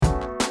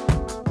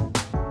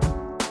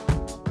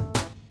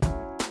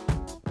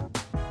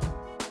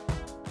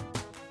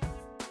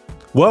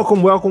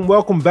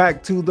Welcome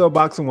back to the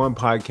Boxing One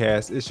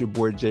podcast. It's your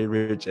boy Jay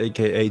Rich,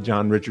 aka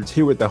John Richards,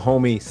 here with the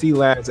homie C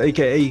Labs,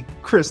 aka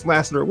Chris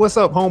Lassiter. What's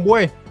up,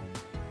 homeboy?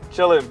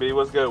 Chilling, B.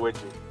 What's good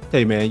with you?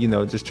 Hey, man,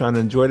 just trying to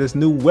enjoy this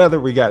new weather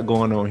we got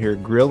going on here,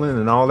 grilling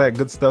and all that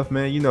good stuff,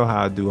 man. You know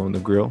how I do on the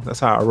grill. That's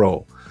how I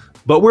roll.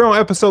 But we're on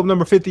episode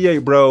number 58,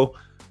 bro.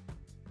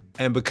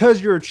 And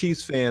because you're a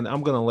Chiefs fan,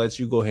 I'm going to let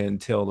you go ahead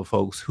and tell the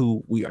folks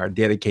who we are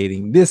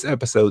dedicating this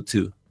episode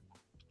to.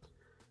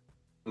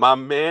 My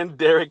man,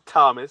 Derek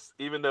Thomas,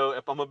 even though,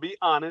 if I'm going to be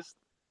honest,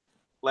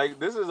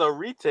 this is a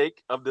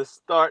retake of the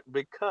start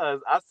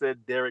because I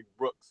said Derek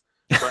Brooks.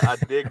 But I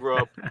did grow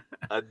up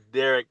a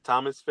Derek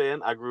Thomas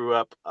fan. I grew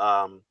up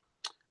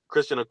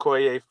Christian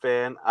Okoye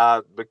fan.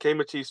 I became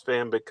a Chiefs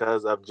fan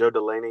because of Joe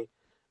Delaney.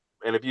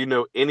 And if you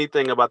know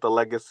anything about the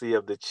legacy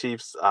of the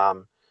Chiefs,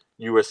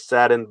 you were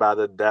saddened by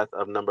the death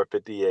of number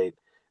 58,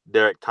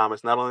 Derek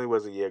Thomas. Not only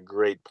was he a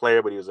great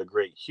player, but he was a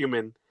great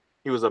human.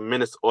 He was a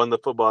menace on the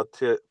football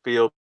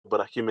field, but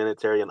a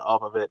humanitarian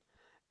off of it.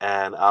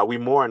 And we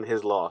mourn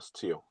his loss,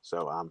 too.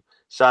 So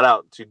shout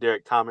out to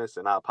Derek Thomas,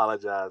 and I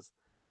apologize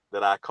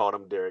that I called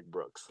him Derek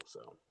Brooks.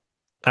 So,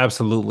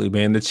 absolutely,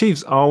 man. The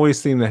Chiefs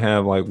always seem to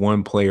have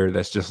one player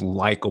that's just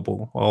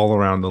likable all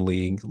around the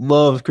league.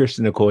 Love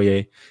Christian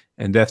Okoye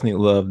and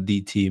definitely love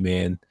DT,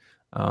 man.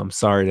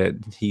 Sorry that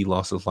he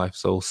lost his life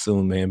so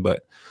soon, man.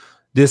 But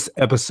this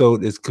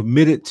episode is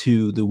committed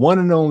to the one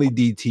and only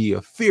DT,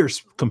 a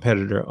fierce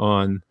competitor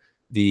on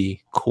the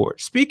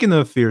court. Speaking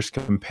of fierce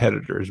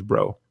competitors,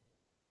 bro,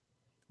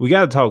 we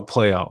got to talk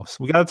playoffs.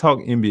 We got to talk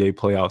NBA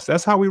playoffs.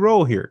 That's how we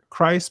roll here.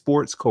 Christ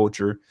sports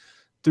culture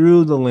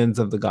through the lens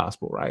of the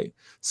gospel, right?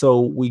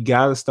 So we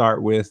got to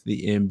start with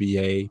the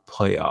NBA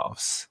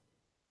playoffs.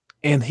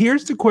 And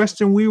here's the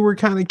question we were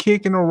kind of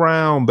kicking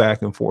around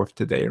back and forth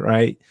today,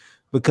 right?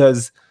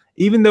 Because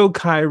even though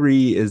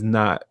Kyrie is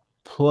not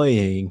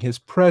playing, his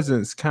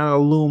presence kind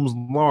of looms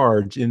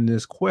large in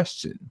this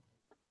question.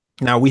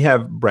 Now we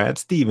have Brad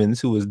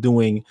Stevens, who is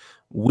doing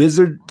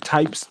wizard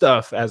type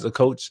stuff as a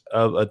coach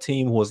of a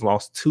team who has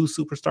lost two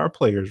superstar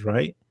players,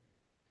 right?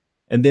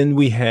 And then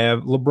we have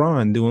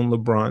LeBron doing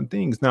LeBron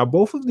things. Now,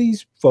 both of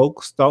these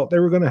folks thought they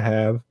were going to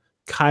have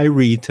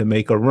Kyrie to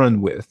make a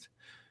run with.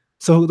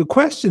 So the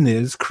question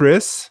is,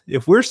 Chris,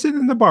 if we're sitting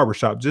in the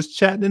barbershop just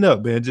chatting it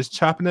up, man, just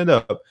chopping it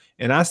up,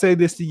 and I say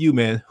this to you,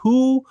 man,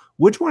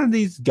 which one of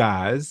these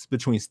guys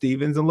between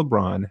Stevens and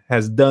LeBron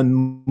has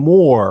done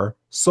more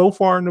so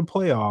far in the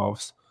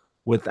playoffs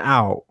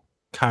without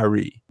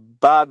Kyrie?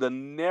 By the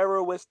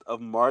narrowest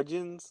of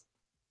margins,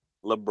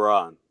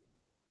 LeBron.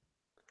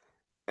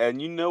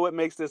 And you know what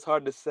makes this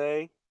hard to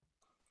say?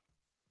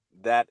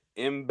 That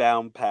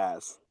inbound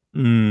pass.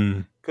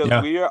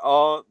 Because we are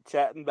all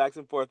chatting back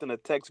and forth in a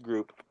text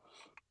group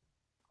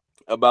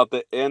about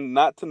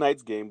not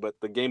tonight's game, but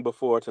the game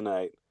before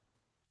tonight.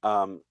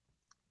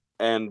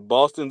 And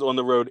Boston's on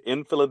the road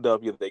in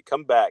Philadelphia. They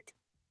come back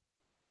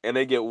and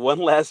they get one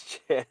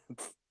last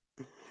chance.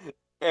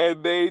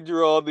 And they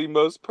draw the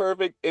most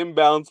perfect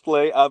inbounds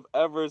play I've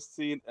ever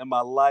seen in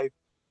my life.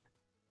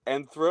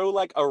 And throw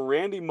a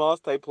Randy Moss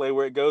type play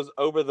where it goes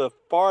over the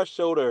far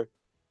shoulder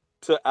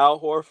to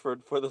Al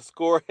Horford for the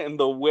score and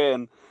the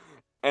win.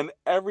 And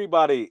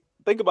everybody,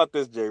 think about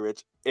this, Jay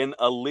Rich. In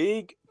a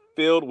league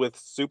filled with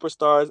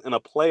superstars, in a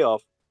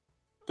playoff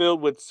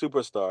filled with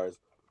superstars,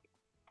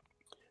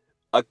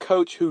 a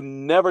coach who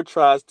never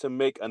tries to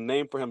make a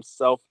name for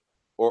himself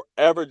or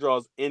ever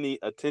draws any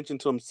attention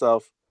to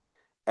himself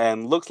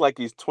and looks like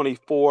he's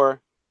 24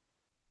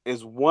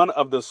 is one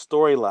of the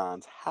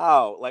storylines.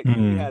 How?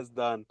 He has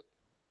done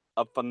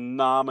a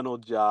phenomenal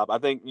job. I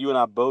think you and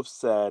I both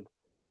said,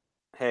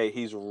 hey,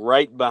 he's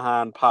right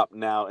behind Pop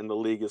now in the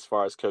league as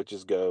far as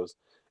coaches goes.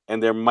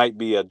 And there might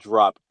be a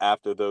drop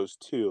after those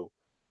two.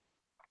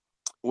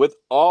 With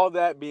all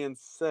that being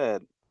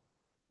said,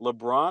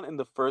 LeBron in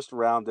the first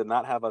round did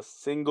not have a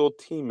single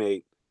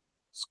teammate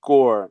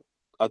score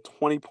a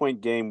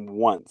 20-point game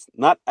once.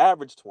 Not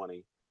average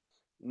 20.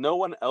 No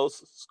one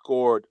else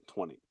scored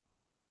 20.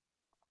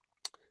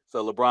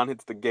 So LeBron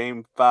hits the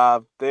game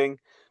 5 thing.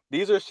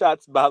 These are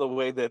shots, by the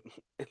way, that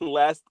in the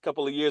last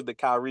couple of years that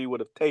Kyrie would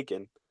have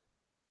taken.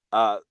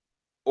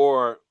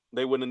 Or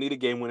they wouldn't have needed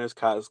game winners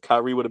because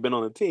Kyrie would have been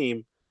on the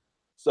team.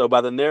 So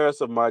by the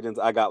narrowest of margins,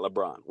 I got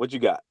LeBron. What you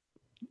got?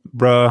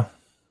 Bruh,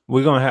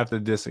 we're going to have to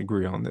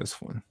disagree on this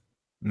one.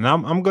 And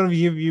I'm going to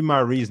give you my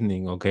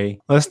reasoning, okay?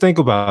 Let's think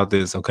about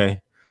this,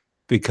 okay?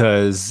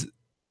 Because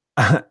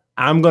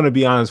I'm going to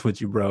be honest with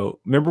you, bro.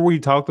 Remember we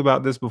talked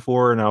about this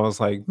before, and I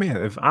was like, man,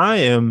 if I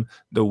am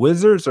the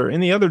Wizards or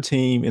any other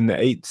team in the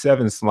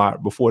 8-7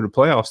 slot before the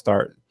playoffs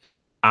start,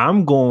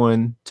 I'm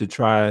going to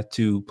try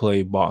to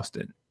play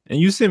Boston. And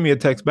you sent me a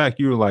text back.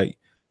 You were like,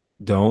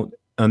 don't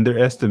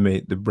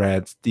underestimate the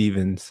Brad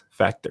Stevens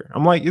factor.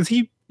 I'm like, is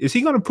he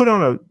going to put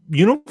on a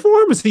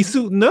uniform? Is he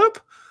suiting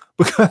up?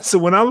 Because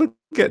when I look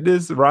at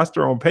this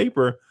roster on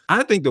paper,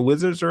 I think the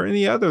Wizards or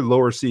any other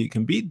lower seed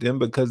can beat them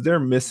because they're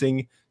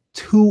missing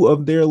 2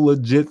 of their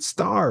legit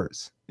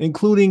stars,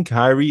 including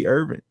Kyrie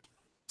Irving.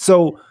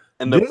 So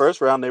In the This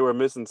first round, they were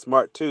missing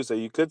Smart too, so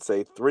you could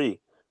say three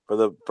for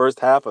the first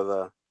half of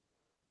the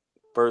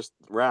first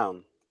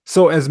round.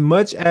 so as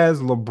much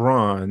as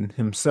LeBron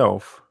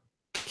himself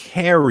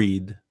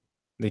carried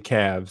the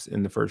Cavs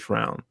in the first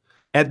round,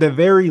 at the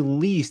very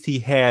least he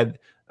had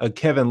a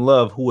Kevin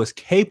Love who was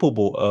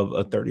capable of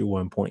a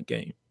 31-point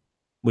game,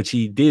 which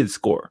he did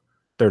score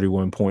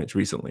 31 points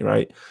recently,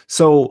 right?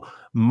 So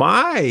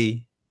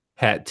my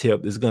hat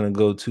tip is going to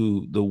go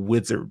to the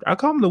Wizard. I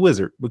call him the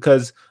Wizard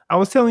because I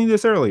was telling you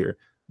this earlier.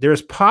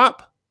 There's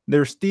Pop,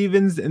 there's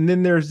Stevens, and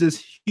then there's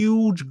this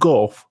huge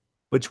gulf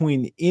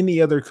between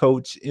any other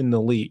coach in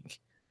the league.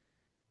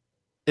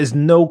 It's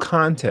no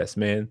contest,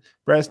 man.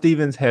 Brad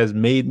Stevens has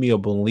made me a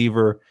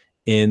believer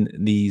in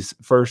these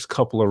first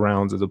couple of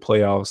rounds of the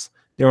playoffs.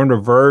 They're on the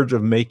verge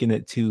of making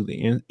it to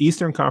the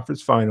Eastern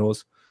Conference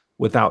Finals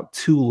without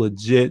two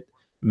legit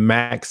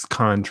max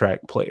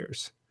contract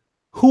players.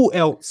 Who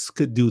else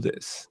could do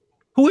this?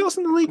 Who else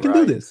in the league can do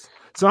Right. this?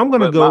 So I'm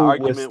going to But my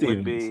go with argument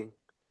would Stevens. be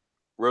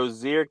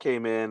Rozier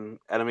came in,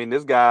 and I mean,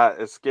 this guy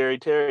is Scary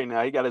Terry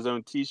now. He got his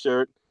own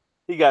T-shirt.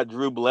 He got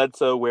Drew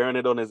Bledsoe wearing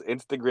it on his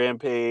Instagram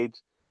page.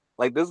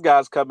 Like this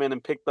guy's come in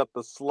and picked up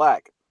the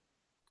slack.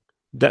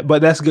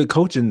 But that's good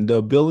coaching. The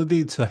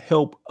ability to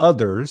help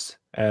others,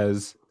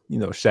 as you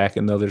know, Shaq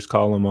and others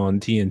call them on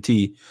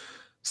TNT,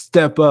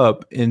 step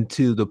up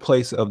into the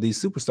place of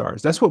these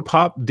superstars. That's what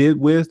Pop did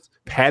with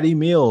Patty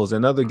Mills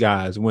and other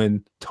guys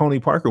when Tony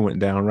Parker went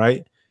down,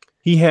 right?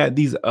 He had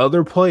these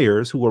other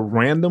players who were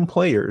random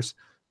players.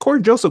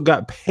 Corey Joseph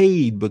got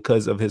paid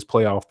because of his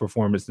playoff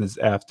performances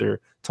after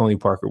Tony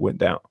Parker went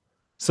down.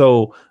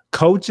 So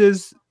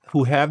coaches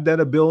who have that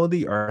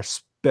ability are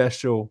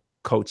special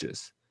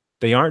coaches.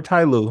 They aren't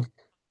Ty Lue.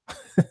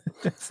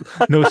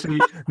 No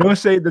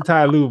shade to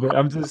Ty Lue, but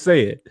I'm just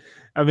saying.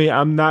 I mean,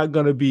 I'm not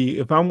gonna be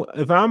if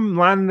I'm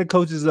lining the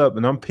coaches up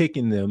and I'm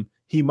picking them,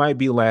 he might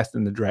be last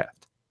in the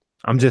draft.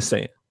 I'm just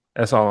saying.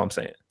 That's all I'm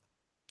saying.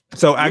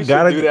 So I We should do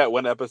gotta that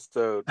one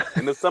episode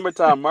in the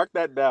summertime. Mark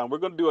that down. We're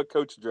gonna do a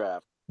coach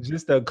draft.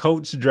 just a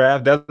coach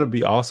draft. That'll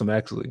be awesome,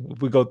 actually.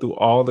 If we go through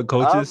all the I'm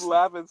coaches.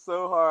 laughing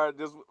so hard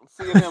just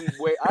seeing him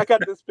wait. I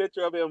got this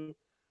picture of him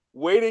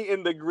waiting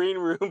in the green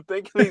room,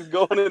 thinking he's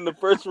going in the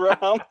first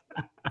round.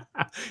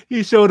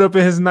 He showed up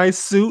in his nice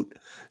suit,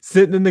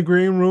 sitting in the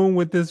green room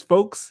with his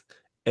folks,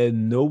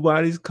 and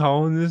nobody's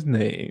calling his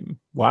name.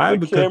 Why? The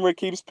Because camera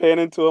keeps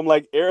panning to him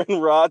like Aaron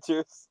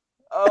Rodgers.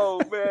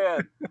 Oh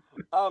man,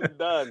 I'm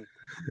done.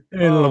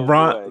 and Oh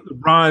boy.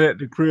 LeBron at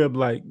the crib,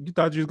 like, you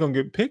thought you was gonna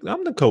get picked?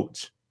 I'm the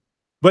coach.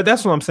 But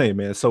that's what I'm saying,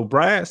 man. So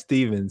Brad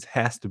Stevens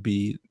has to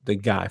be the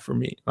guy for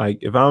me. Like,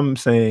 if I'm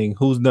saying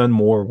who's done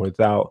more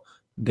without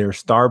their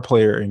star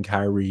player in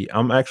Kyrie,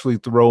 I'm actually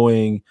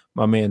throwing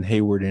my man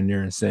Hayward in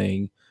there and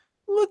saying,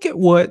 look at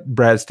what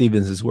Brad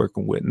Stevens is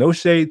working with. No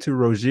shade to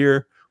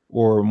Rozier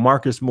or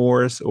Marcus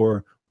Morris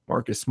or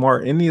Marcus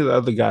Smart, any of the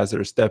other guys that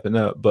are stepping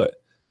up. But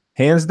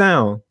hands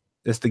down,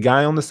 it's the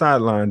guy on the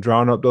sideline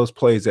drawing up those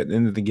plays at the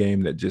end of the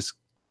game that just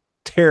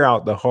tear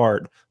out the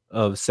heart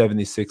of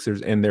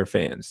 76ers and their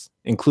fans,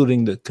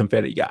 including the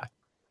confetti guy.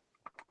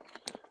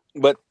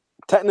 But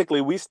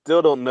technically, we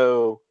still don't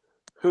know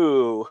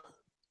who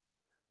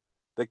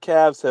the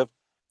Cavs have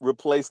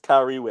replaced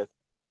Kyrie with.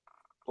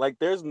 Like,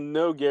 there's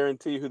no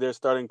guarantee who their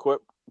starting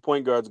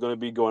point guard is going to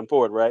be going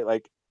forward, right?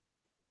 Like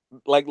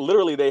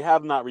literally, they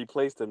have not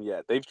replaced him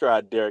yet. They've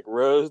tried Derrick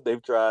Rose,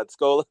 they've tried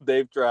Scola,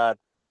 they've tried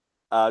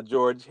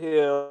George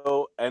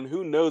Hill, and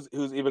who knows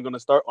who's even going to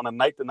start on a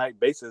night-to-night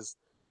basis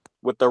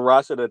with the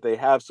roster that they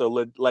have. So,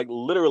 like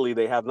literally,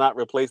 they have not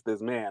replaced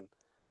this man,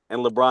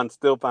 and LeBron's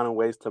still finding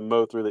ways to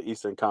mow through the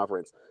Eastern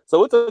Conference.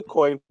 So it's a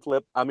coin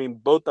flip. I mean,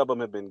 both of them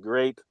have been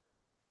great.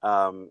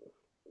 Um,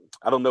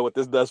 I don't know what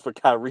this does for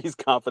Kyrie's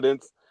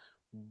confidence,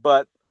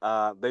 but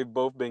they've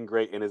both been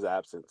great in his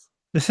absence.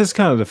 This is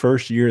kind of the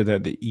first year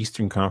that the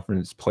Eastern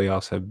Conference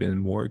playoffs have been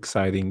more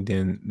exciting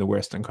than the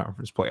Western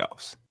Conference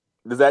playoffs.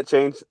 Does that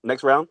change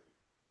next round?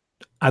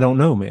 I don't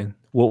know, man.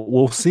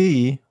 We'll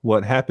see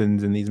what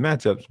happens in these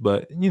matchups,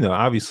 but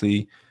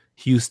obviously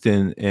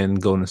Houston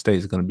and Golden State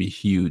is going to be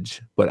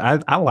huge. But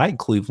I like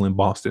Cleveland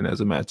Boston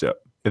as a matchup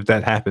if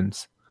that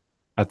happens.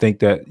 I think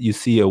that you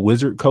see a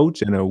Wizard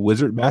coach and a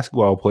Wizard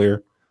basketball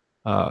player,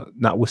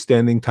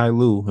 notwithstanding Ty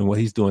Lue and what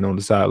he's doing on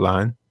the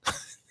sideline.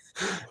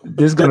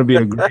 This is going to be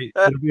a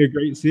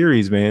great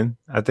series, man.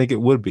 I think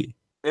it would be.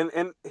 And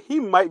he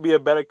might be a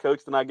better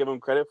coach than I give him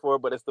credit for,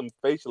 but it's some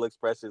facial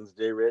expressions,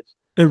 Jay Rich.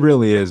 It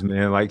really is,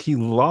 man. Like, he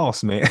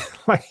lost, man.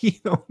 Like, he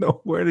don't know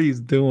what he's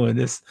doing.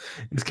 It's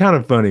kind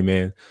of funny,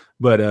 man.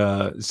 But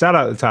shout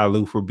out to Ty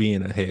Lue for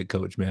being a head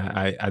coach, man.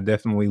 I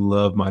definitely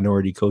love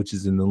minority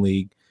coaches in the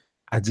league.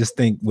 I just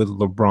think with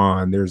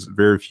LeBron, there's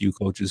very few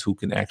coaches who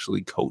can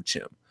actually coach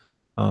him.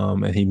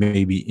 And he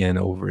may be in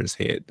over his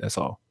head. That's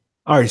all.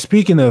 All right.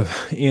 Speaking of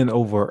in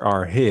over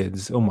our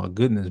heads, oh my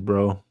goodness,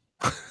 bro.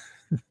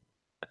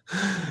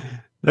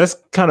 Let's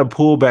kind of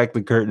pull back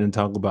the curtain and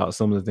talk about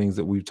some of the things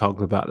that we've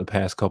talked about the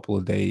past couple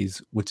of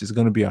days, which is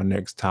going to be our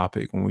next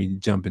topic when we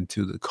jump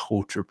into the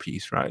culture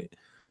piece, right?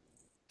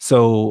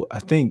 So I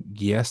think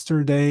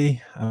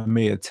yesterday I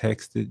may have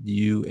texted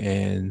you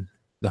and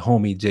the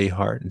homie Jay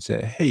Hart and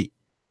said, "Hey,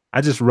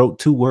 I just wrote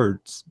 2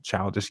 words,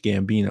 Childish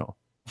Gambino."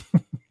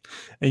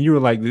 And you were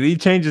like, "Did he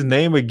change his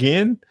name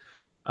again?"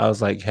 I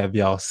was like, "Have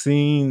y'all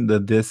seen the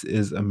This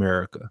Is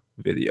America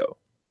video?"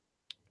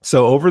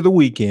 So over the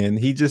weekend,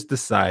 he just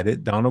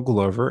decided, Donald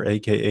Glover,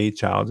 aka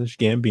Childish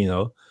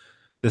Gambino,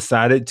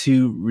 decided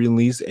to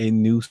release a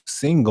new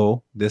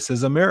single, This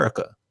Is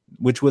America,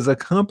 which was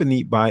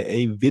accompanied by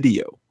a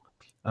video.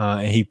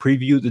 And he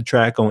previewed the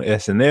track on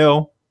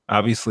SNL.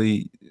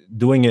 Obviously,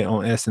 doing it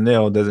on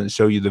SNL doesn't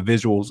show you the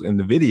visuals in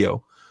the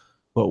video.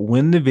 But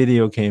when the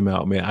video came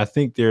out, man, I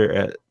think they're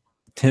at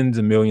tens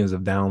of millions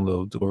of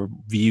downloads or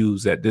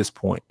views at this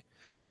point.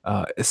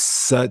 It's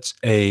such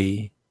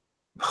a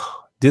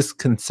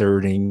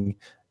disconcerting,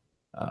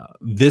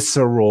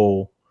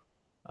 visceral,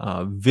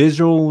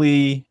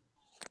 visually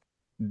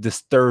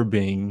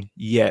disturbing,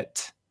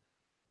 yet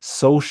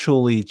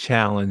socially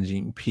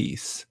challenging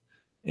piece.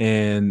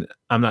 And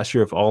I'm not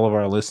sure if all of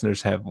our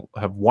listeners have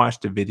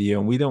watched the video,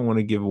 and we don't want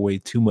to give away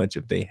too much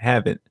if they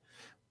haven't.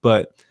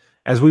 But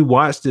as we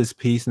watched this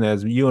piece and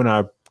as you and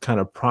I kind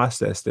of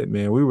processed it,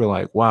 man, we were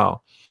like,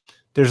 wow,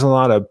 there's a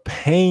lot of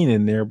pain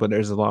in there, but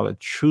there's a lot of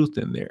truth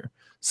in there.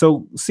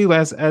 So,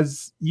 Silas,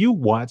 as you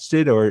watched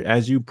it or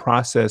as you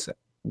process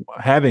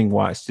having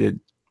watched it,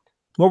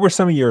 what were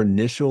some of your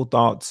initial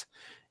thoughts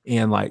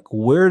and like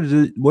where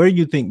do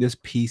you think this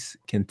piece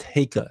can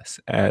take us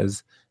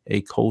as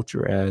a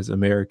culture, as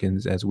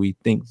Americans, as we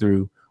think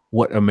through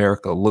what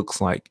America looks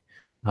like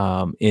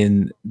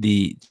in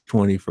the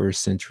 21st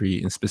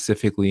century and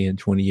specifically in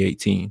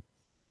 2018?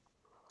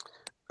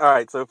 All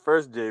right, so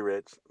first, J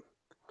Rich,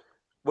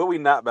 what we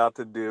not about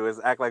to do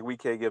is act like we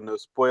can't give no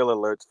spoiler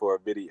alerts for a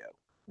video.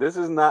 This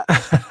is not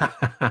this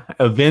is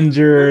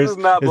Avengers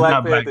not is Black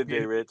not Black Panther, J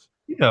Panther. Rich.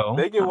 You know,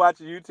 They can watch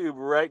YouTube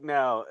right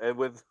now and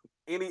with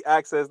any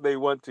access they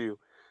want to.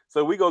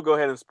 So we gonna go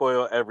ahead and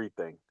spoil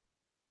everything.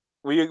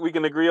 We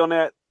can agree on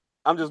that.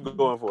 I'm just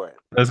going for it.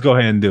 let's go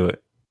ahead and do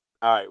it.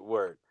 All right,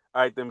 word.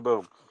 All right, then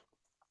boom.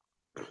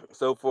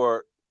 So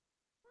for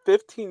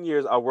 15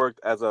 years, I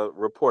worked as a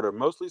reporter,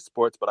 mostly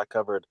sports, but I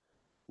covered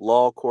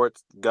law,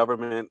 courts,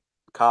 government,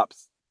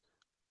 cops,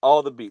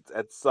 all the beats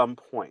at some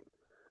point.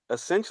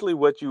 Essentially,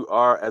 what you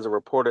are as a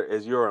reporter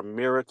is you're a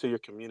mirror to your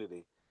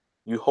community.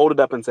 You hold it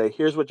up and say,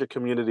 here's what your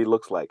community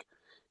looks like.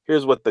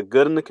 Here's what the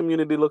good in the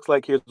community looks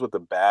like. Here's what the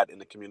bad in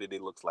the community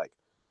looks like.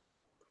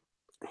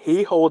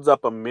 He holds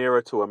up a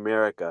mirror to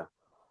America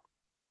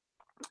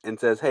and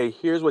says, hey,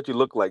 here's what you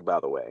look like, by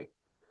the way.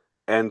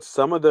 And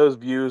some of those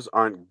views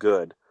aren't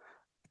good.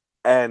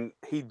 And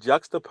he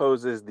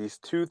juxtaposes these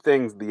two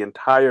things the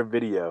entire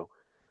video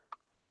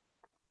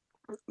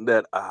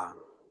that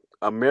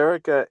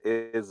America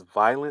is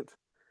violent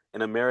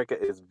and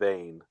America is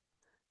vain.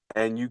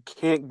 And you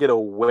can't get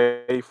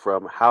away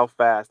from how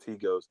fast he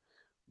goes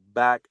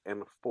back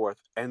and forth.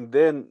 And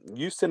then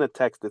you send a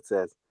text that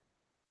says,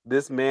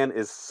 this man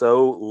is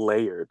so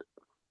layered.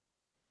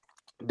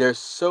 There's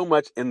so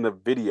much in the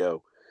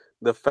video.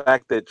 The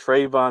fact that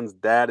Trayvon's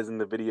dad is in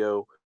the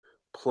video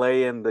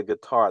playing the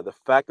guitar, the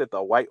fact that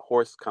the white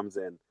horse comes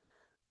in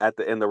at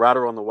the end, the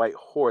rider on the white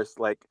horse,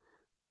 like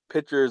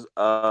pictures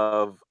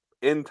of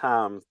end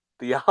times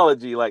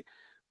theology, like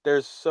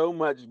there's so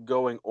much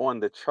going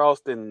on. The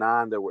Charleston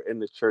Nine that were in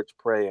the church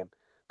praying,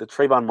 the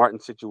Trayvon Martin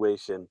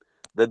situation,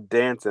 the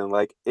dancing,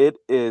 like it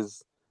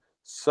is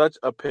such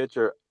a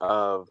picture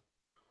of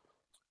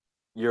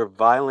you're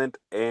violent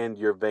and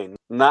you're vain.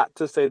 Not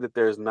to say that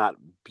there's not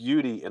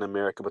beauty in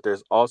America, but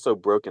there's also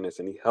brokenness.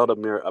 And he held a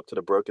mirror up to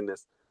the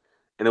brokenness,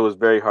 and it was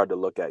very hard to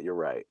look at. You're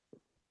right.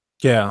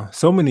 Yeah,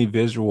 so many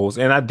visuals,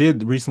 and I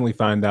did recently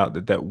find out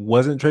that that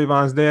wasn't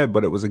Trayvon's dad,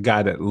 but it was a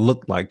guy that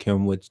looked like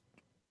him, which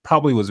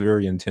probably was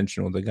very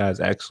intentional. The guy's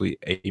actually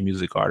a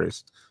music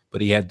artist, but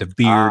he had the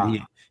beard,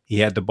 Ah, he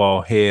had the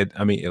bald head.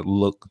 I mean, it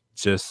looked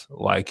just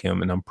like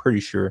him, and I'm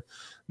pretty sure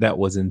that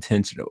was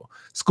intentional.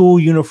 School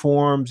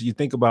uniforms, you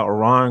think about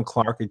Ron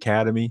Clark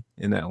Academy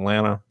in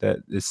Atlanta that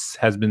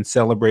has been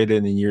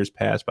celebrated in years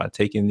past by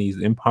taking these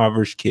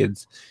impoverished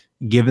kids,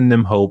 giving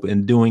them hope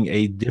and doing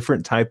a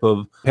different type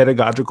of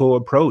pedagogical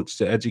approach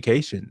to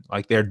education.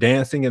 Like they're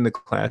dancing in the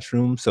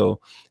classroom.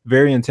 So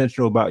very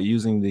intentional about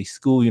using the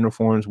school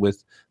uniforms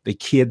with the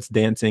kids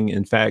dancing.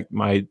 In fact,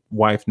 my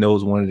wife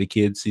knows one of the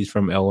kids. She's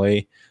from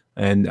LA,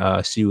 and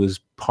she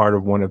was part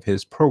of one of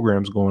his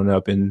programs growing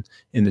up in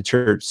the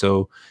church.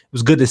 So it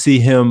was good to see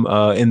him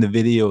in the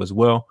video as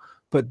well.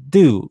 But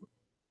dude,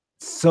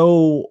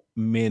 so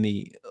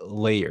many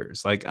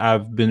layers. Like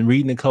I've been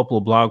reading a couple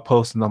of blog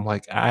posts and I'm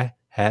like, I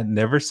had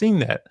never seen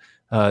that.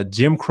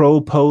 Jim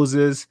Crow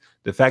poses,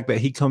 the fact that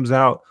he comes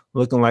out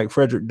looking like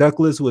Frederick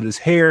Douglass with his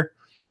hair.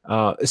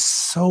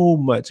 So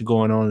much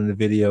going on in the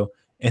video.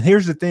 And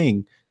here's the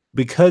thing,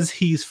 because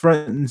he's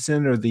front and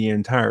center the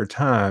entire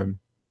time,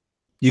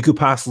 you could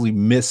possibly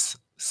miss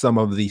some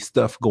of the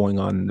stuff going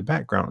on in the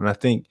background. And I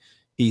think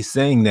he's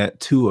saying that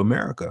to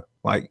America,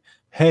 like,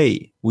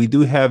 hey, we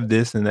do have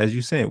this. And as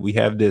you said, we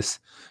have this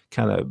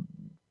kind of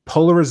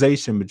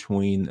polarization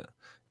between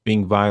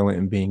being violent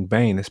and being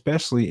vain,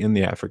 especially in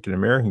the African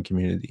American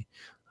community.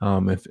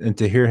 And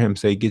to hear him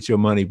say, "Get your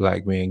money,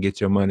 black man, get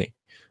your money,"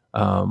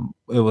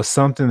 it was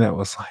something that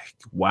was like,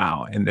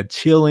 wow. And the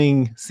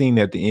chilling scene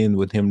at the end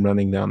with him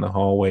running down the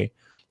hallway,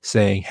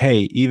 saying,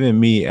 "Hey,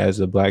 even me as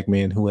a black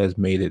man who has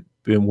made it,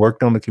 been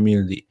worked on the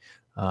community,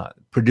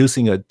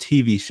 producing a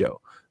TV show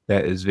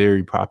that is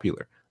very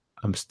popular,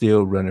 I'm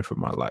still running for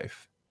my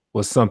life,"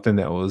 was something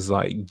that was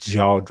like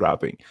jaw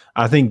dropping.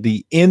 I think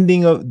the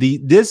ending of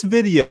this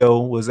video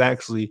was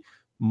actually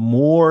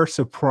more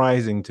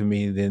surprising to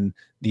me than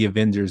the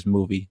Avengers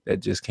movie that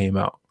just came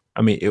out.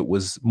 I mean, it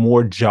was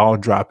more jaw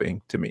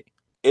dropping to me.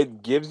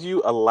 It gives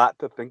you a lot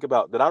to think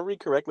about. Did I read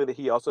correctly that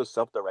he also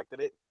self-directed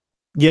it?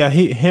 Yeah,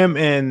 him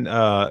and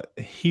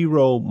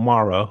Hiro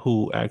Mara,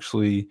 who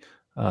actually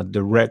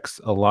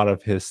directs a lot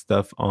of his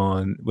stuff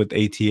on with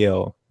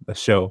ATL, the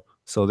show.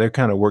 So they're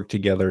kind of work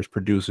together as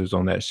producers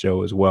on that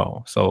show as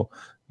well. So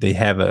they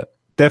have a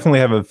definitely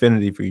have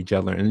affinity for each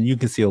other, and you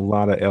can see a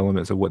lot of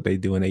elements of what they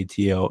do in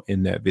ATL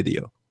in that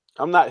video.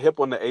 I'm not hip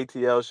on the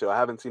ATL show. I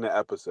haven't seen an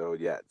episode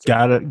yet.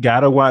 So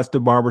Gotta watch the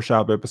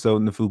barbershop episode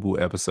and the Fubu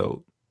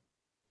episode.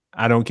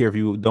 I don't care if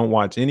you don't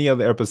watch any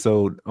other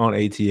episode on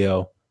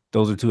ATL.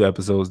 Those are two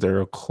episodes that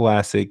are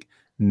classic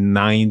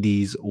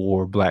 90s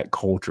or black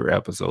culture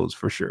episodes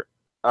for sure.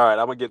 all right,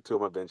 I'm gonna get to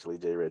him eventually,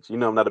 Jay Rich. You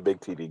know I'm not a big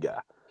TV guy.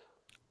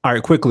 All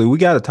right, quickly, we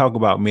got to talk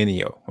about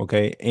Mineo.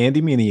 Okay,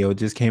 Andy Mineo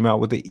just came out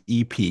with the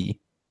EP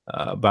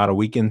about a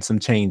week and some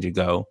change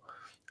ago.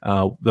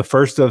 The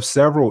first of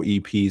several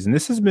EPs, and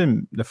this has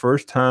been the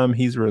first time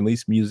he's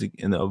released music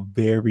in a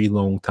very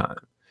long time.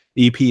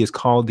 The EP is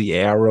called The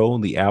Arrow.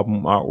 The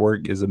album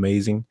artwork is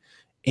amazing,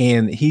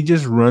 and he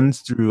just runs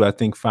through, I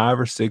think,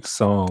 5 or 6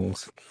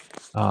 songs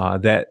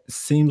that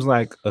seems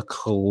like a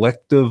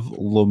collective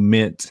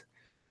lament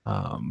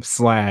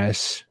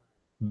slash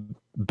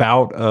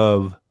bout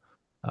of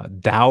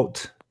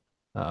doubt,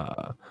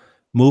 uh,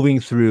 moving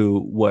through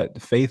what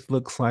faith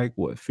looks like,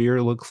 what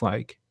fear looks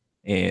like.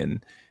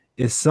 And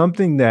it's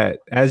something that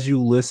as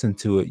you listen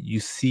to it, you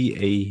see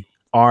a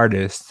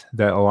artist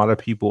that a lot of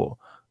people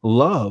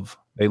love.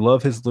 They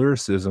love his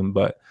lyricism,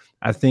 but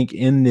I think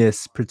in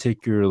this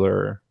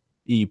particular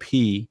EP,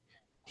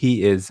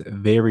 he is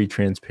very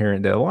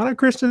transparent that a lot of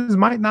Christians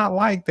might not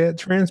like that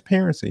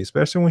transparency,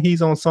 especially when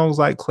he's on songs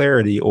like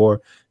Clarity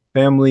or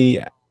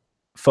Family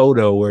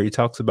Photo, where he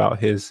talks about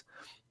his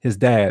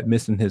dad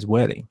missing his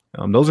wedding.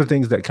 Those are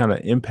things that kind of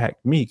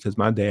impact me because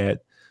my dad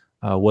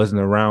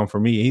wasn't around for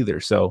me either.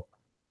 So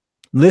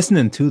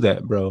listening to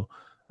that, bro,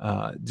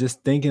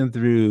 just thinking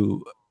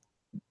through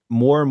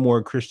more and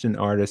more Christian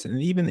artists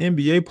and even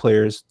NBA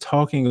players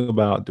talking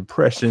about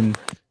depression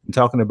and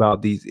talking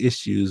about these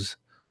issues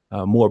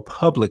more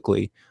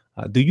publicly.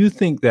 Do you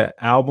think that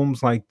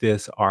albums like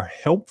this are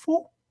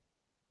helpful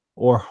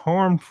or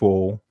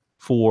harmful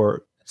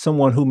for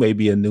someone who may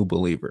be a new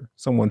believer,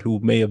 someone who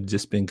may have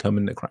just been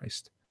coming to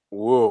Christ?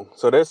 Whoa.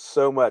 So there's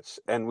so much,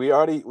 and we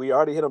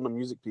already hit on the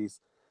music piece.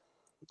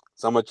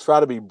 So I'm gonna try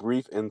to be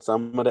brief in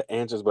some of the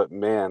answers, but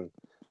man,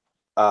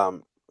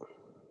 um,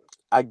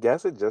 I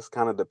guess it just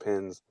kind of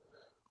depends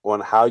on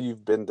how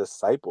you've been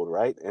discipled,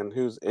 right? And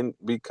who's in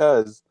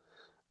because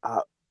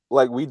uh,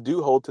 like we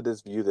do hold to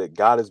this view that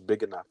God is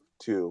big enough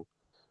to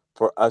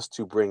for us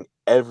to bring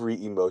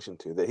every emotion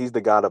to, that he's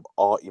the God of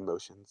all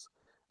emotions.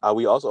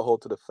 We also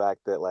hold to the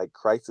fact that like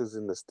Christ is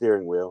in the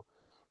steering wheel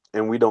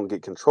and we don't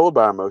get controlled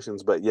by our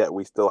emotions, but yet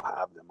we still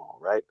have them all,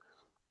 right?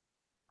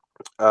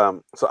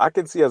 So I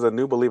can see as a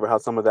new believer how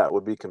some of that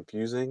would be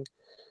confusing.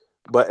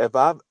 But if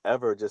I've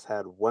ever just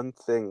had one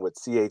thing with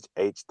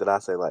CHH that I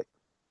say like,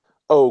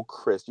 oh,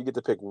 Chris, you get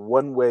to pick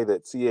one way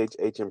that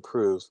CHH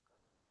improves,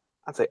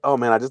 I'd say, oh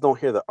man, I just don't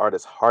hear the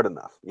artist hard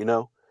enough, you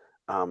know?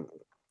 Um,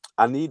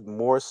 I need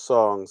more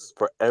songs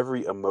for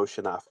every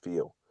emotion I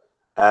feel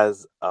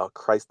as a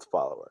Christ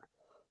follower.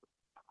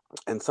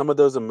 And some of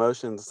those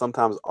emotions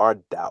sometimes are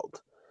doubt.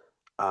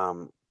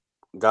 Um,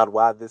 God,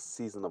 why this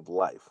season of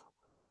life?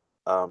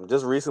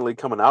 Just recently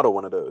coming out of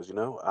one of those, you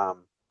know?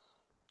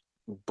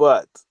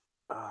 But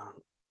uh,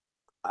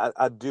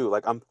 I do.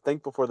 Like, I'm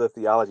thankful for the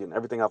theology and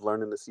everything I've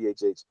learned in the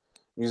CHH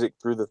music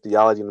through the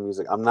theology and the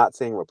music. I'm not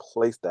saying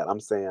replace that.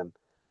 I'm saying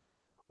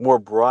more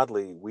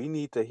broadly, we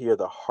need to hear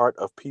the heart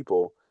of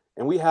people.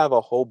 And we have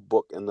a whole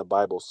book in the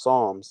Bible,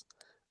 Psalms.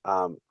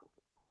 Um,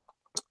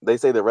 they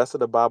say the rest of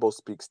the Bible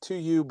speaks to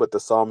you, but the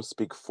Psalms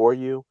speak for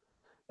you.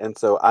 And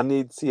so I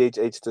need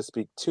CHH to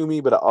speak to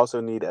me, but I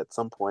also need at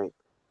some point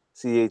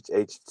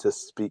CHH to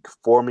speak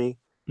for me.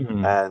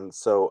 Mhm. And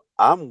so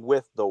I'm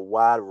with the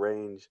wide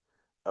range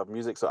of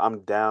music. So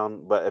I'm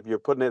down. But if you're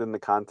putting it in the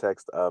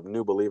context of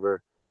new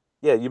believer,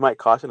 yeah, you might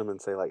caution them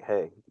and say, like,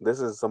 hey, this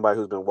is somebody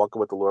who's been walking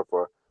with the Lord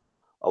for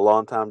a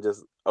long time,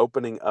 just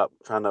opening up,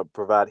 trying to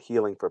provide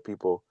healing for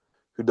people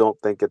who don't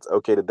think it's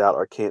okay to doubt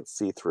or can't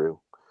see through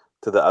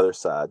to the other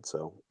side.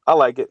 So I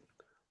like it.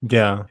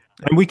 Yeah.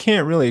 And we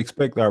can't really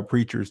expect our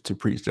preachers to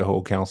preach the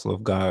whole counsel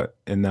of God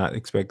and not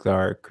expect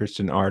our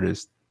Christian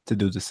artists to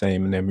do the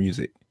same in their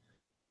music.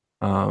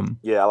 Um,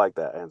 Yeah, I like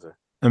that answer.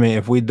 I mean,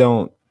 if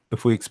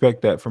we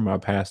expect that from our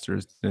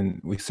pastors,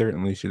 then we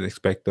certainly should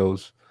expect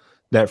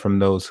that from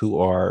those who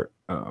are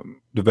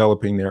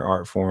developing their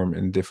art form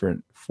in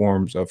different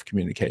forms of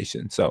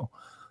communication. So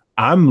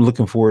I'm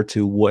looking forward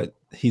to what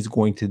he's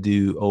going to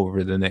do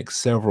over the next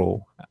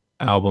several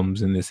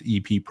albums in this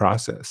EP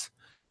process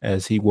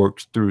as he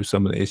works through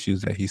some of the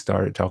issues that he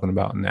started talking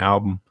about in the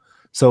album.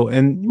 So,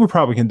 and we're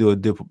probably going to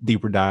do a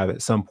deeper dive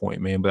at some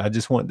point, man. But I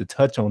just wanted to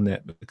touch on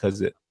that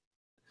because it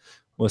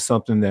was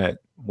something that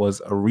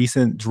was a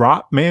recent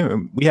drop,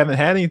 man. We haven't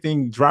had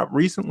anything drop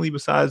recently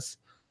besides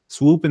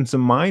Swoop and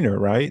some Minor,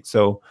 right?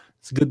 So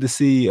it's good to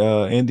see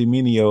Andy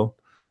Mineo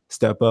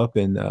step up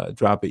and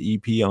drop an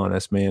EP on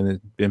us, man.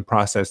 It's been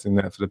processing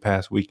that for the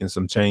past week and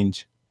some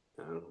change.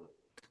 Um,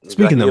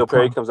 Speaking Jackie of Hill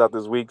Perry comes out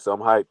this week, so I'm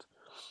hyped.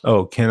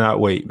 oh, cannot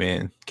wait,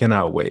 man.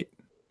 Cannot wait.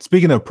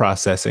 Speaking of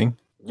processing,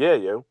 Yeah,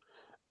 yo.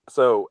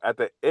 So at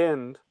the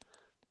end,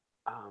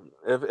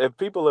 if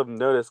people have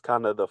noticed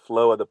kind of the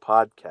flow of the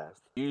podcast,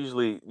 you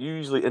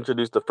usually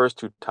introduce the first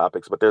two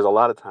topics, but there's a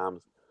lot of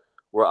times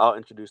where I'll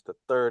introduce the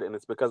third, and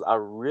it's because I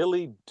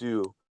really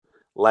do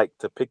like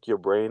to pick your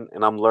brain,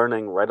 and I'm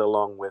learning right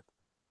along with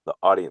the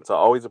audience. I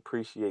always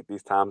appreciate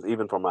these times,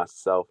 even for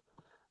myself.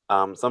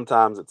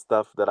 Sometimes it's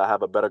stuff that I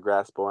have a better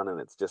grasp on, and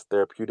it's just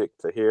therapeutic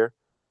to hear,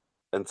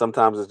 and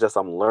sometimes it's just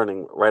I'm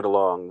learning right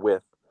along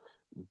with.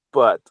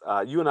 But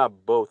you and I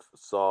both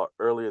saw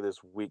earlier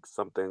this week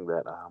something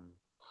that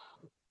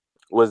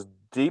was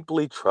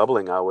deeply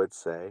troubling, I would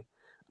say.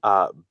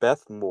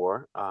 Beth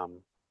Moore,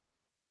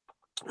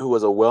 who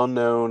was a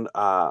well-known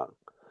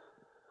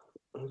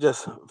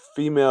just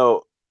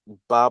female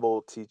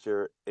Bible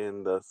teacher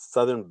in the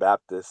Southern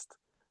Baptist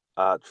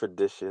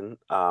tradition,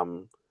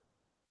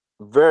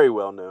 very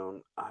well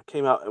known,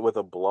 came out with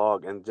a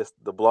blog, and just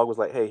the blog was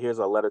like, "Hey, here's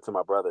a letter to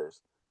my brothers,"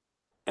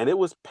 and it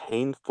was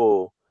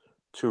painful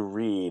to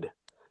read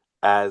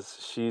as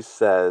she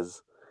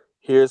says,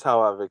 "Here's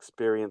how I've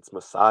experienced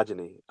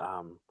misogyny.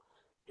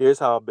 Here's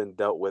how I've been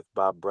dealt with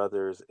by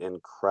brothers in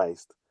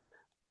Christ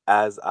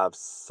as I've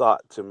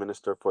sought to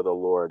minister for the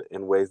Lord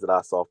in ways that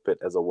I saw fit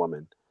as a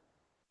woman."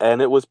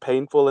 And it was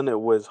painful and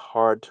it was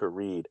hard to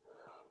read.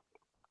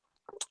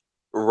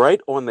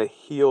 Right on the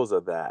heels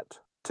of that,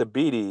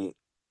 Tabiti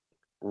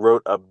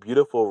wrote a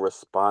beautiful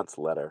response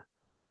letter,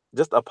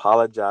 just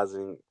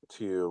apologizing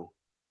to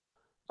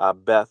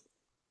Beth,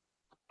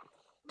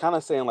 kind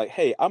of saying, like,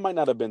 hey, I might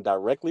not have been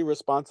directly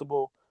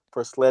responsible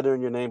for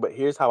slandering your name, but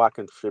here's how I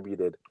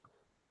contributed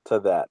to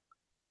that.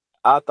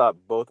 I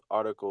thought both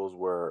articles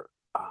were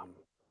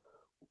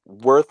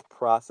worth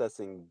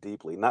processing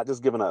deeply, not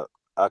just giving a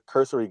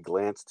cursory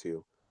glance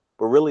to,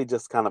 but really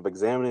just kind of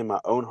examining my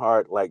own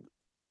heart, like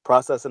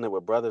processing it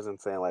with brothers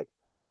and saying, like,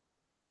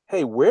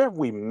 hey, where have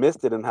we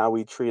missed it in how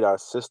we treat our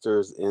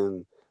sisters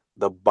in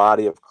the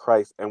body of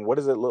Christ? And what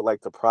does it look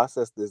like to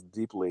process this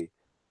deeply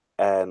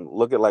and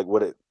look at like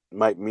what it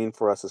might mean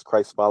for us as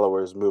Christ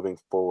followers moving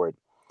forward?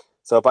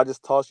 So if I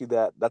just toss you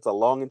that, that's a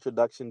long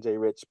introduction, Jay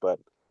Rich, but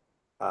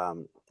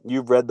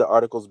you've read the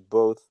articles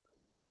both.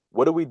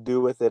 What do we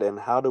do with it, and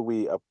how do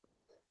we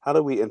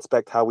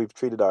inspect how we've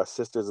treated our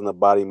sisters in the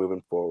body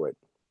moving forward?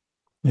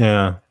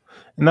 yeah.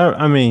 And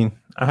I mean,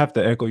 I have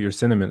to echo your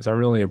sentiments. I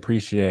really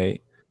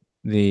appreciate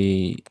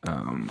the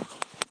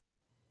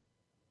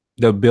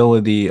the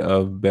ability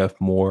of Beth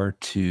Moore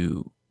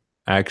to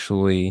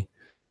actually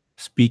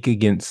speak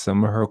against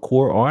some of her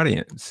core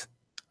audience.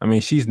 I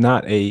mean, she's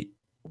not a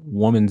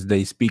Women's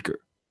Day speaker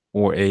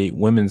or a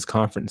women's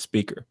conference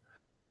speaker.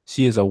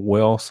 She is a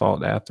well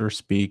sought after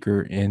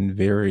speaker in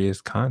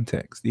various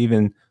contexts,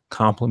 even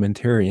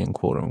complementarian,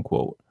 quote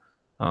unquote,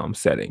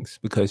 settings,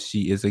 because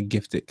she is a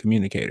gifted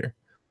communicator.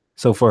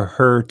 So for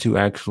her to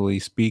actually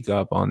speak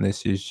up on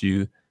this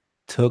issue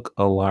took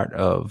a lot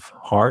of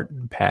heart,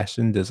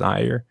 passion,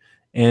 desire.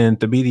 And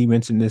Thabiti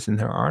mentioned this in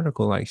her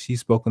article. Like,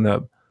 she's spoken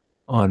up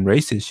on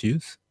race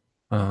issues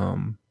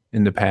in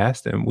the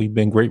past, and we've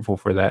been grateful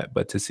for that.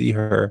 But to see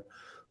her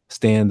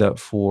stand up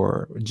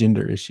for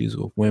gender issues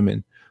with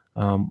women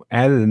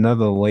added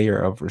another layer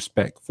of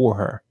respect for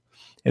her.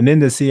 And then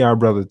to see our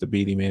brother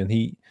Thabiti, man,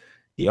 he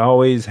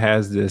always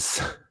has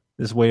this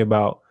this way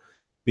about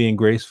being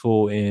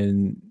graceful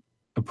in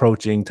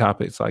approaching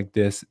topics like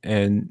this.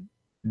 And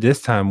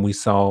this time we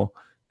saw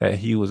that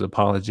he was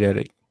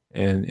apologetic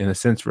and, in a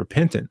sense,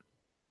 repentant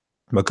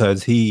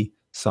because he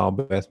saw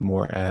Beth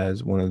Moore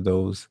as one of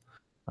those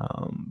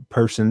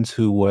persons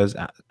who was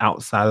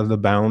outside of the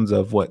bounds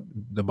of what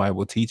the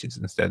Bible teaches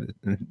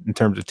in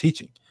terms of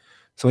teaching.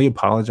 So he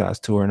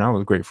apologized to her, and I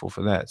was grateful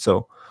for that.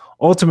 So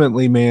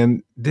ultimately,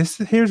 man, this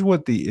here's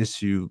what the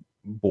issue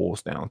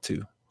boils down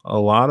to: a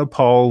lot of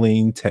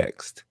Pauline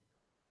text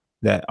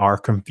that are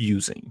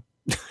confusing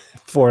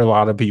for a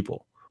lot of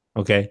people.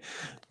 Okay,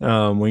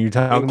 when you're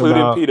talking Including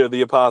about Peter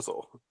the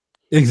Apostle.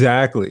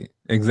 exactly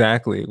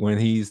when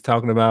he's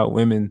talking about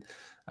women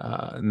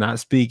not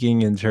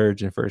speaking in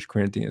church in First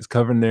Corinthians,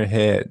 covering their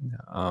head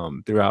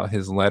throughout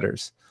his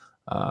letters,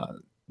 uh,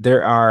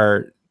 there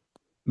are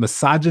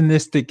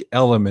misogynistic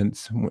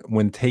elements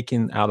when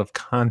taken out of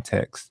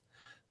context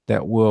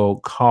that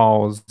will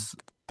cause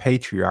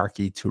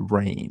patriarchy to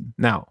reign.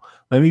 Now,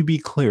 let me be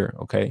clear,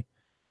 okay?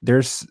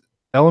 There's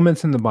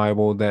elements in the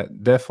Bible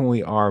that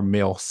definitely are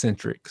male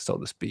centric, so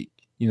to speak.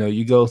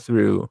 You go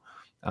through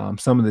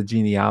some of the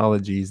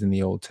genealogies in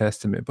the Old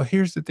Testament, but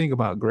here's the thing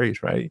about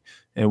grace, right?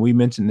 And we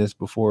mentioned this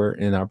before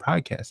in our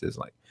podcast is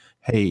like,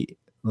 hey,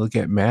 look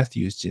at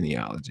Matthew's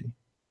genealogy,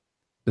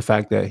 the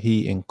fact that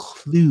he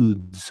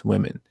includes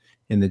women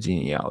in the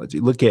genealogy.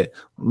 Look at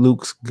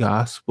Luke's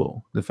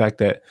gospel, the fact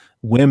that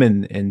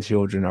women and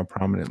children are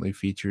prominently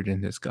featured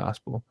in his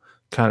gospel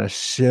kind of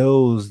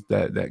shows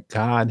that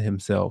God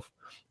himself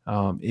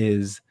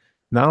is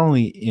not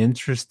only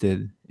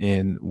interested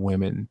in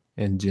women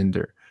and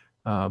gender,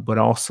 but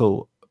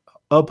also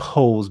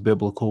upholds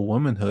biblical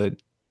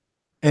womanhood.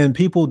 And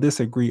people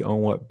disagree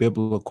on what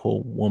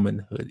biblical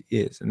womanhood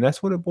is. And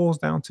that's what it boils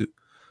down to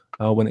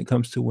when it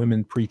comes to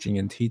women preaching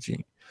and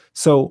teaching.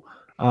 So,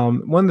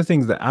 one of the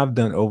things that I've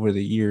done over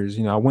the years,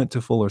 I went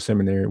to Fuller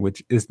Seminary,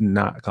 which is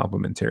not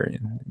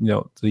complementarian.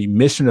 The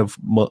mission of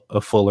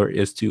Fuller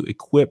is to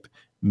equip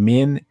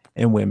men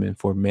and women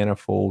for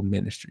manifold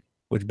ministry,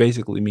 which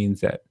basically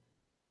means that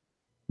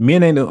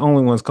men ain't the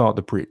only ones called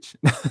to preach.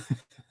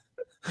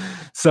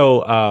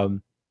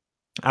 So,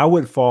 I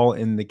would fall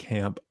in the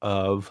camp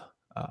of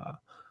uh,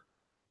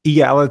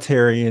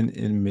 egalitarian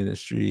in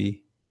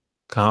ministry,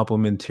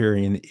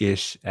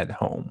 complementarian-ish at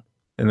home.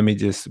 And let me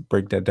just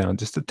break that down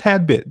just a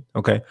tad bit,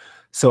 okay?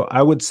 So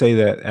I would say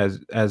that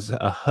as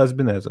a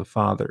husband, as a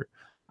father,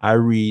 I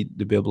read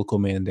the biblical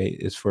mandate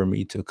is for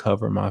me to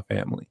cover my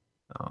family,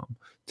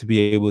 to be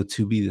able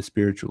to be the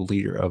spiritual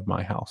leader of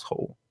my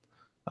household.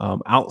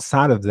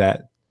 Outside of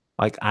that,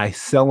 like I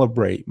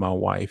celebrate my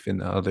wife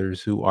and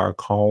others who are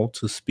called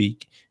to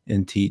speak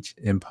and teach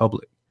in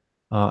public.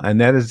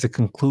 And that is the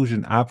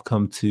conclusion I've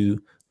come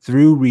to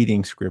through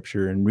reading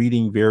scripture and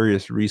reading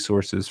various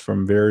resources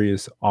from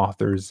various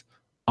authors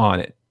on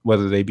it,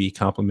 whether they be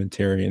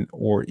complementarian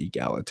or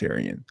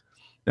egalitarian.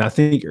 And I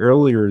think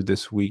earlier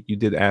this week you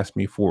did ask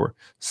me for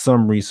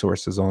some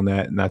resources on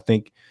that. And I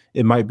think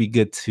it might be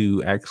good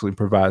to actually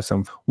provide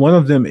some. One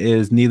of them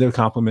is Neither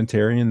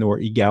Complementarian Nor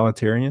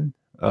Egalitarian,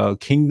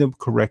 Kingdom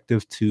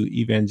Corrective to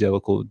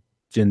Evangelical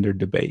Gender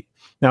Debate.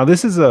 Now,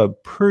 this is a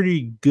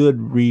pretty good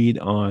read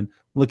on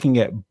looking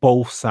at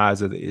both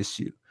sides of the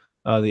issue.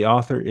 The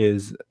author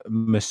is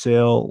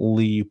Michelle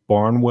Lee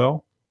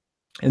Barnwell.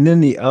 And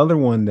then the other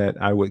one that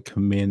I would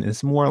commend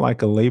is more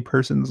like a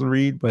layperson's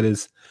read, but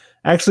it's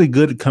actually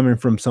good coming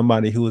from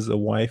somebody who is a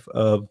wife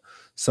of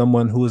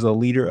someone who is a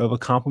leader of a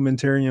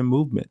complementarian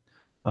movement.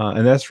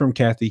 And that's from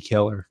Kathy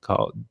Keller,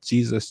 called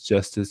Jesus,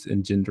 Justice,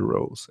 and Gender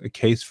Roles, a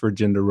case for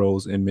gender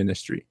roles in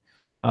ministry.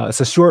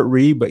 It's a short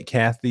read, but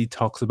Kathy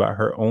talks about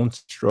her own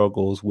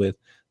struggles with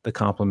the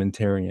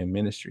complementarian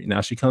ministry. Now,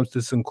 she comes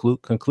to some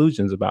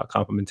conclusions about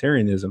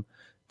complementarianism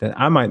that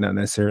I might not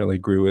necessarily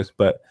agree with,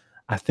 but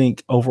I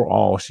think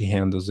overall she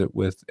handles it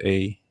with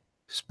a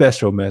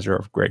special measure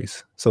of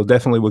grace. So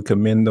definitely would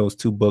commend those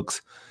two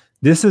books.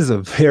 This is a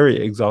very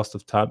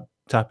exhaustive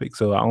topic,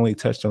 so I only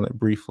touched on it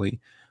briefly,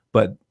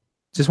 but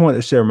just wanted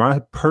to share my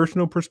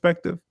personal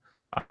perspective.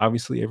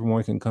 Obviously,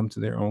 everyone can come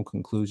to their own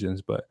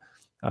conclusions, but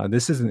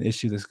this is an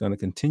issue that's going to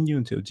continue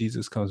until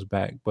Jesus comes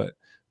back. But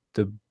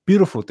the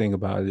beautiful thing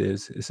about it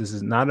is this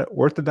is not an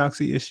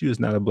orthodoxy issue. It's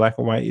not a black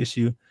or white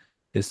issue.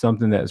 It's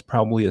something that is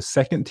probably a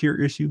second tier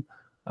issue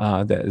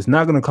that is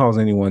not going to cause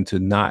anyone to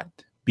not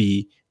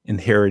be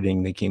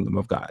inheriting the kingdom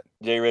of God.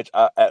 Jay Rich,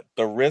 at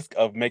the risk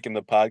of making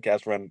the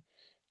podcast run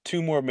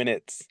 2 more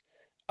minutes,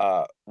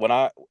 when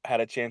I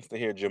had a chance to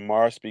hear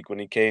Jamar speak when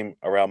he came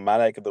around my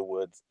neck of the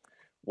woods,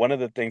 one of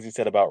the things he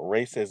said about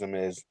racism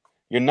is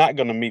you're not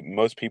going to meet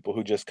most people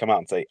who just come out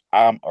and say,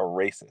 I'm a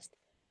racist.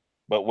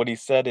 But what he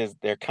said is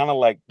they're kind of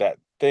like that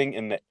thing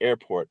in the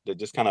airport that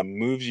just kind of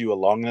moves you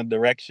along in a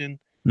direction,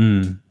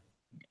 Mm.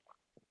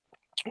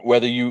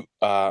 whether you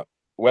kind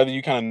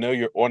of know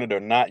you're on it or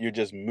not. You're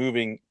just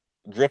moving,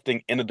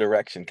 drifting in a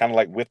direction, kind of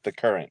like with the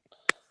current.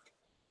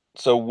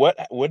 So what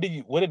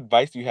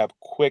advice do you have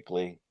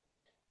quickly?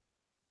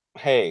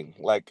 Hey,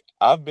 like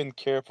I've been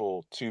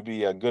careful to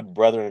be a good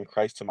brother in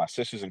Christ to my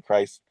sisters in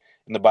Christ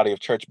in the body of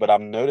church, but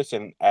I'm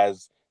noticing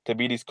as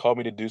Tabides called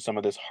me to do some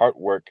of this heart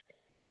work,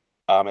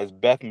 as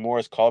Beth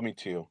Morris called me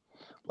to,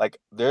 like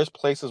there's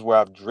places where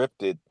I've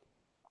drifted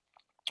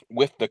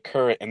with the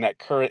current, and that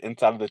current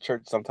inside of the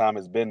church sometimes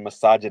has been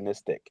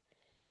misogynistic.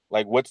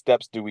 Like, what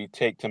steps do we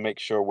take to make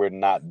sure we're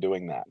not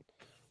doing that?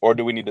 Or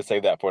do we need to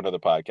save that for another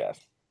podcast?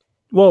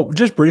 Well,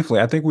 just briefly,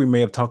 I think we may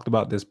have talked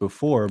about this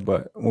before,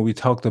 but when we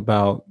talked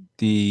about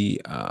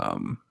the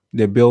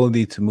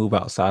ability to move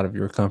outside of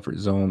your comfort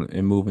zone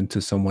and move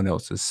into someone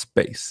else's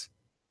space,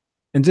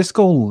 and just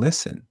go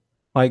listen.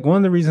 Like one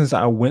of the reasons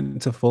I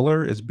went to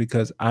Fuller is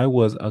because I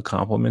was a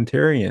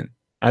complementarian.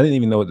 I didn't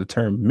even know what the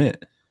term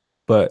meant,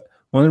 but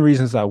one of the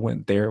reasons I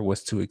went there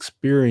was to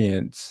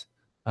experience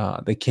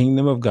the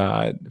kingdom of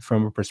God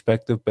from a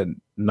perspective, but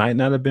might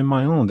not have been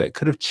my own. That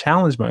could have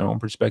challenged my own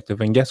perspective.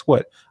 And guess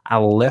what? I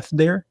left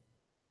there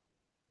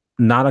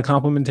not a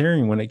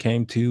complementarian when it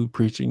came to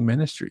preaching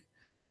ministry.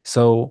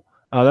 So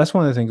that's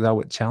one of the things I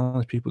would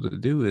challenge people to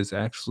do is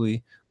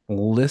actually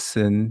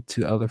listen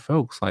to other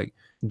folks. Like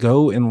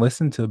go and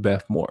listen to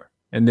Beth Moore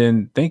and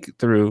then think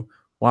through,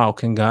 wow,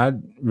 can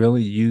God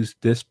really use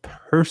this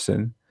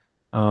person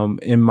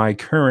in my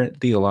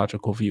current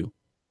theological view?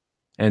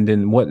 And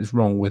then what is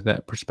wrong with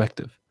that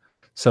perspective?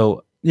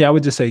 So yeah, I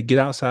would just say get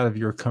outside of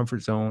your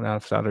comfort zone,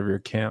 outside of your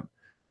camp,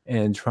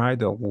 and try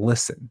to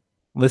listen.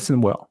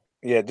 Listen well.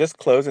 Yeah, just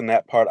closing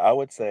that part, I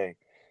would say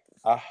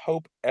I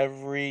hope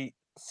every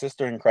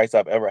sister in Christ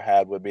I've ever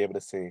had would be able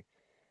to see,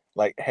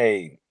 like,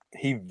 hey,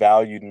 he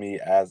valued me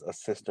as a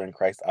sister in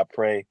Christ. I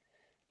pray,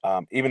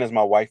 even as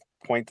my wife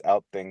points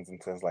out things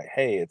and says, like,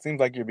 hey, it seems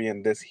like you're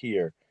being this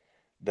here,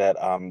 that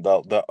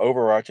the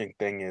overarching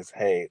thing is,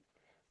 hey,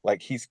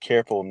 like he's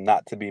careful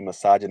not to be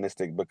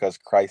misogynistic because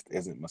Christ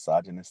isn't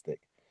misogynistic.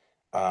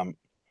 Um,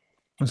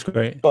 That's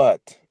great.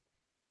 but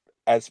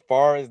as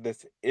far as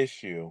this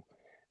issue,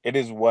 it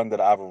is one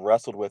that I've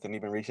wrestled with and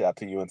even reached out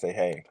to you and say,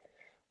 hey,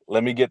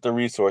 let me get the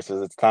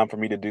resources. It's time for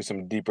me to do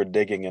some deeper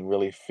digging and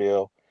really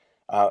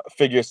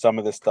figure some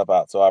of this stuff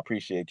out. So I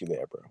appreciate you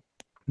there, bro.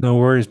 No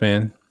worries,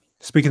 man.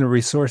 Speaking of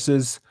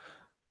resources,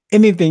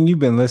 anything you've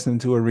been listening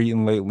to or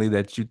reading lately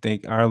that you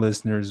think our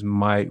listeners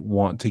might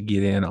want to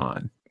get in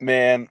on?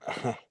 Man,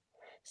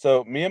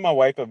 so me and my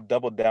wife have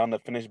doubled down to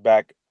finish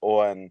back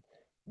on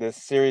this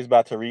series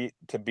by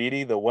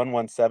Tabiti, the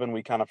 117.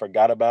 We kind of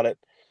forgot about it.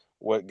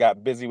 What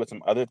got busy with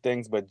some other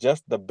things, but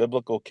just the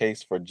biblical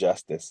case for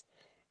justice.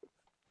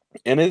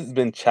 And it's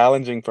been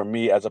challenging for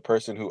me as a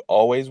person who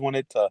always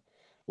wanted to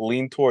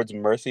lean towards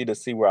mercy to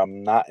see where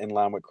I'm not in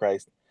line with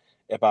Christ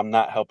if I'm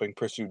not helping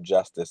pursue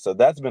justice. So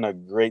that's been a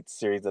great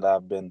series that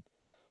I've been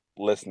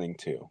listening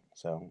to.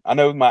 So I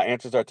know my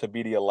answers are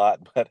Tabiti a lot,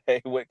 but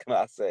hey, what can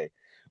I say?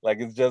 Like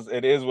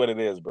it is what it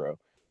is, bro.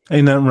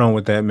 Ain't nothing wrong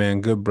with that,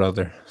 man. Good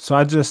brother. So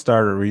I just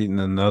started reading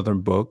another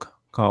book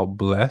called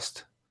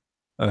Blessed,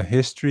 A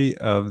History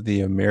of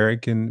the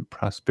American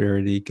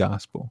Prosperity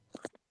Gospel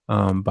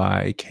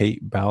by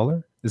Kate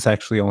Bowler. It's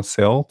actually on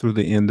sale through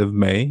the end of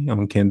May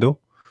on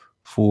Kindle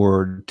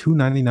for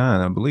 2.99,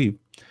 I believe.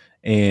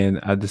 And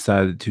I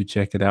decided to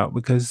check it out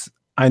because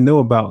I know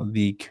about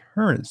the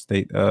current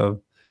state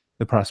of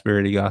the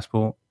prosperity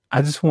gospel.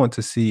 I just want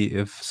to see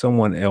if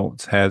someone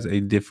else has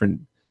a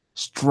different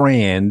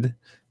strand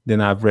than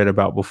I've read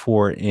about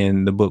before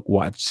in the book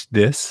Watch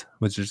This,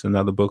 which is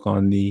another book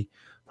on the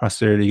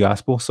prosperity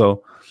gospel.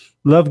 So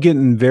love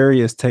getting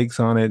various takes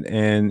on it.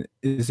 And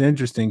it's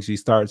interesting. She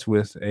starts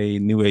with a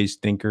new age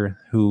thinker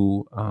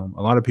who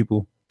a lot of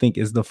people think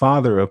is the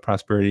father of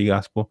prosperity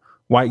gospel,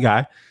 white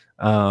guy,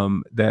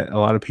 that a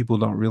lot of people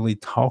don't really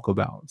talk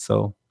about.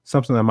 So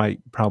something I might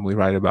probably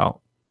write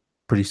about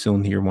pretty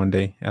soon here one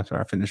day after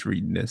I finish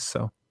reading this.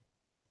 So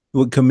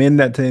would commend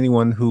that to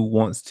anyone who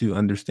wants to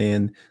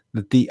understand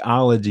the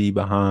theology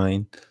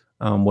behind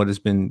what has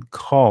been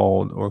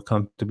called or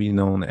come to be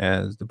known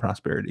as the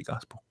prosperity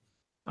gospel.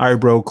 All right,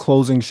 bro.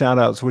 Closing shout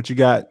outs. What you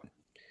got?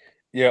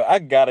 Yeah, I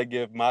gotta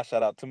give my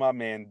shout out to my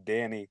man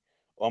Danny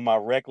on my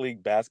rec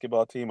league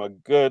basketball team.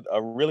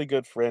 A really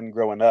good friend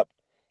growing up.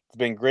 It's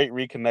been great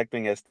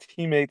reconnecting as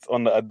teammates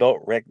on the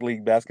adult rec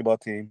league basketball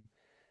team.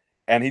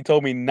 And he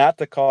told me not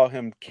to call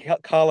him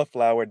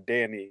Cauliflower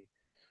Danny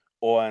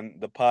on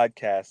the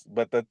podcast.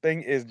 But the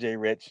thing is, Jay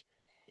Rich,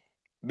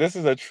 this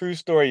is a true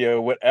story, yo.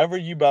 Whatever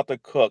you about to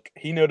cook,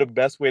 he know the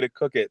best way to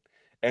cook it.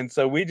 And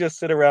so we just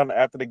sit around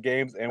after the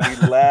games and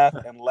we laugh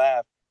and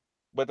laugh.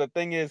 But the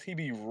thing is, he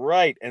be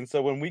right. And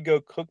so when we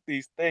go cook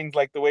these things,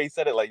 like the way he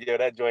said it, like, yo,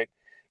 that joint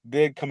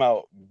did come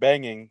out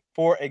banging.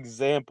 For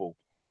example,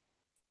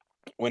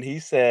 when he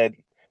said,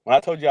 when I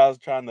told you I was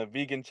trying the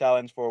vegan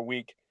challenge for a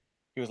week,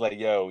 he was like,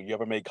 yo, you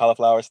ever made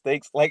cauliflower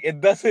steaks? Like,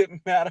 it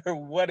doesn't matter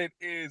what it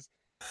is.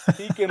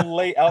 He can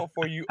lay out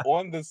for you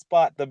on the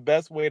spot the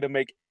best way to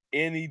make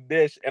any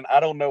dish. And I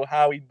don't know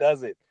how he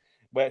does it,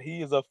 but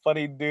he is a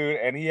funny dude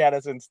and he had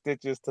us in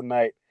stitches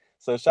tonight.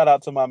 So shout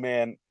out to my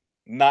man,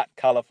 not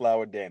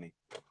Cauliflower Danny.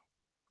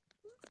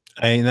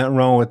 Ain't nothing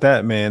wrong with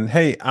that, man.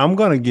 Hey, I'm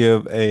gonna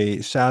give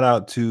a shout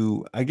out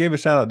to. I gave a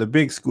shout out to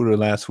Big Scooter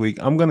last week.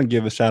 I'm gonna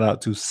give a shout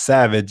out to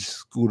Savage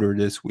Scooter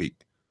this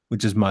week,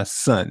 which is my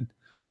son,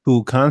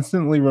 who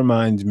constantly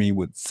reminds me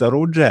with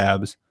subtle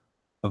jabs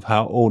of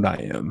how old I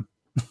am.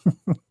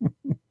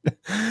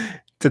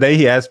 Today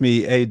he asked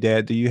me, "Hey,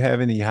 Dad, do you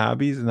have any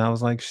hobbies?" And I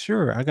was like,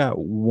 "Sure, I got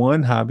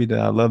one hobby that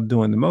I love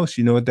doing the most.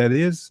 You know what that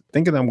is?"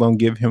 Thinking I'm gonna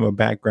give him a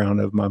background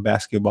of my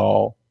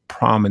basketball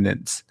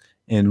prominence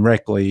in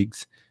rec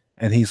leagues,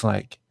 and he's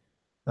like,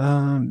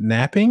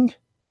 napping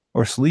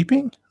or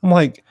sleeping? I'm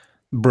like,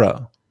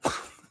 "Bruh,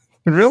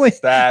 really?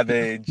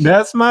 Savage.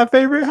 That's my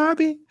favorite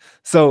hobby?"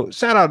 So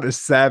shout out to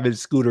Savage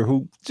Scooter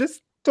who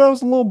just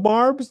throws little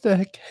barbs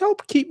to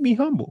help keep me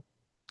humble.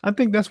 I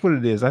think that's what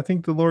it is. I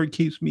think the Lord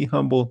keeps me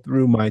humble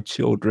through my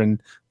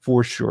children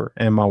for sure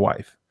and my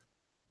wife.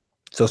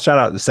 So shout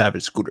out to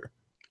Savage Scooter.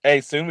 Hey,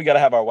 soon we got to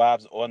have our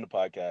wives on the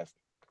podcast.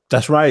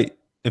 That's right.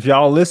 If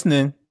y'all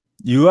listening,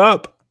 you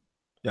up.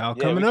 Y'all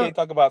Yeah, coming we can't up.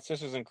 talk about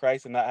sisters in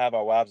Christ and not have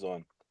our wives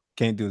on.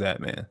 Can't do that,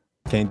 man.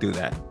 Can't do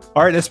that.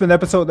 All right, that's been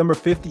episode number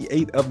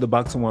 58 of the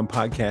Boxing One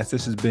podcast.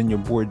 This has been your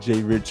boy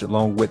Jay Rich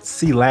along with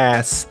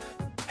C-Lass.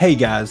 Hey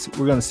guys,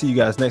 we're going to see you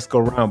guys next go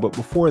round. But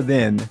before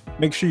then,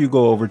 make sure you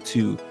go over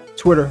to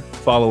Twitter,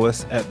 follow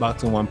us at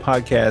Boxing One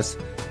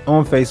Podcast,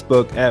 on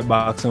Facebook at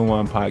Boxing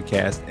One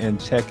Podcast, and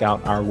check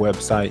out our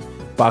website,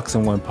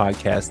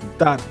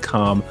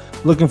 boxingonepodcast.com.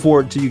 Looking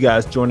forward to you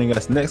guys joining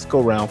us next go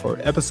round for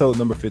episode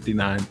number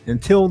 59.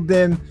 Until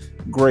then,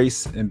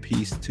 grace and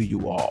peace to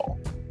you all.